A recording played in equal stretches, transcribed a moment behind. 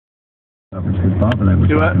Coverage because Bob and I were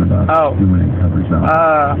talking about doing coverage now.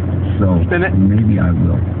 So maybe I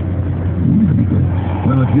will. That'd be good.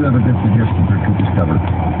 Well, if you have a good suggestion for Cooper's cover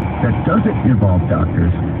that doesn't involve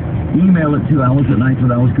doctors, email it to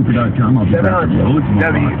alice@nightswithaliceCooper.com. I'll be back at loads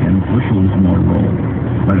more and push loads more roll.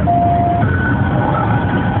 Right up.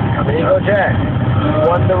 There you go, Jack. You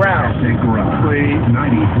won the round. 93.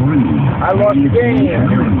 I lost the game.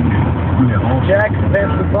 Jack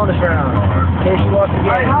advanced the bonus round. In case you lost the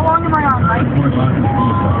game. How long am I on, Mike? Of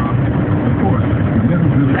course. You never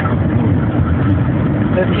really have to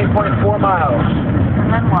 15.4 miles.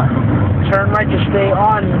 And then what? Turn right to stay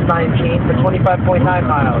on 19 for 25.9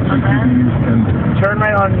 miles. Turn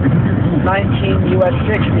right on 19 US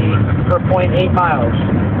 60 for 0.8 miles.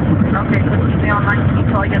 Okay, so stay on 19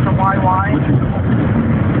 until I get to YY.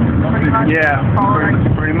 Yeah,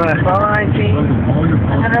 pretty much. Follow 19.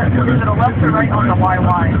 And then is it a left or right on the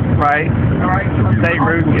YY? Right. Alright. State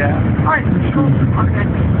route, yeah. Alright, cool. Okay.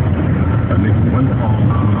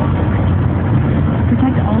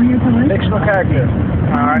 Protect all your toys. Fictional character.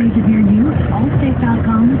 Alright. Need to view you at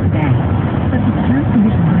allstate.com today. Subject to terms,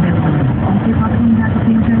 conditions, and availability. Also, property and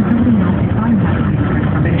casualty insurance company will be fine.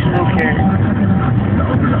 Fictional character.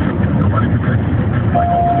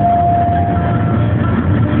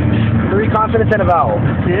 3 consonants and a vowel.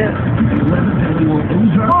 Yeah.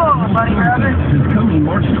 Oh, Bunny Rabbit.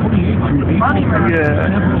 March 28th through Bunny Rabbit.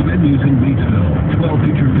 Yeah. Several venues in Batesville. 12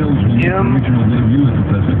 feature films will make the regional debut at the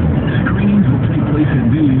festival. Screenings will take place at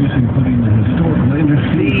venues including the historic Landers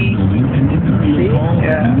Theater building and Independence Hall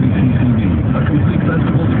and UCCB. A complete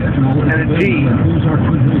festival schedule is available at Ozark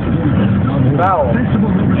Foothills Forum. Vowel.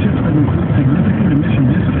 Festival memberships that include significant admission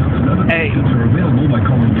discounts and other benefits are available by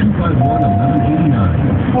calling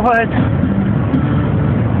 251-1189. What?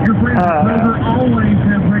 Your friends at Kroger always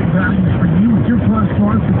have great values for you with your Plus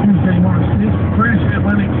Stars for Tuesday, March 6th. Fresh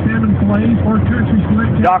Atlantic salmon fillets or country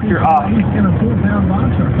select Dr. Ock in a 4-pound box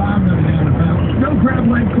or $5.99 a pound. No crab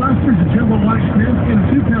leg clusters, a jumbo white shrimp in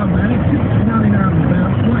a 2-pound bag, $6.99 a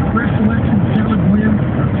pound. White fresh selection salad blend,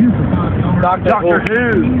 2 for $5. Doctor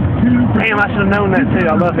Who. Damn, I should have known that too.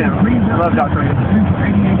 I love him. I love Doctor Who.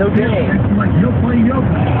 No game. He'll play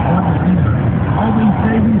yoga. All these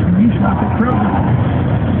savings when you shop at Kroger.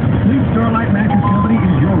 Sleep Starlight Mattress Company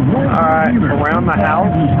is your around the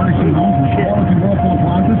house. Quality Whirlpool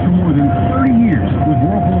appliances for more than 30 years. With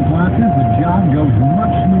Whirlpool appliances, the job goes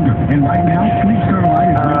much smoother. And right now, Sleep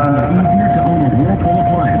Starlight is making it easier to own a Whirlpool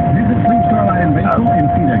appliance. Visit Sleep Starlight in Batesville and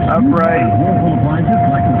see that Whirlpool appliances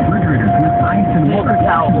like refrigerators with ice and water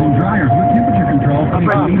towels and dryers with temperature control.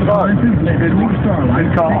 These appliances let Sleep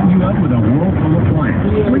Starlight set you up with a Whirlpool appliance.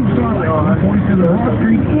 Sleep Starlight on 47 Rock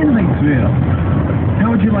Street in Batesville. How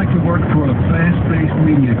would you like to work for a fast-paced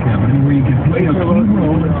media company where you can play a key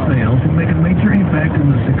role in sales and make a major impact on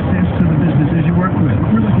the success of the businesses you work with?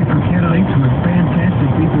 We're looking for candidates with fantastic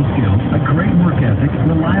people skills, a great work ethic,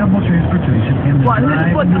 reliable transportation, and the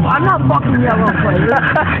drive. I'm not fucking yellow player.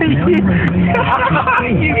 You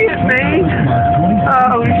get me?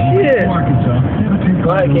 Oh, shit.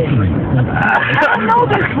 Go ahead, I know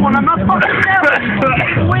this one. I'm not fucking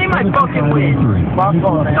yellow. Win my fucking win. So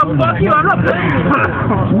fuck you. I'm not playing this one.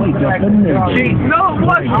 Gee, no, it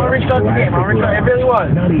was. I'll restart the game. It really was.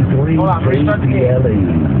 Hold on, restart the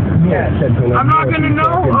game. Yes. I'm not going to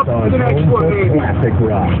know up to the next one, maybe. I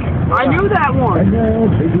knew that one. And now,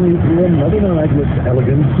 taking you through another night with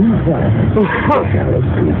elegant food classics. Alice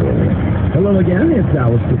Cooper. Hello again, it's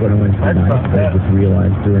Alice Cooper on Wednesday night. I just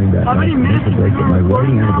realized during that night, break that my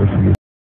wedding anniversary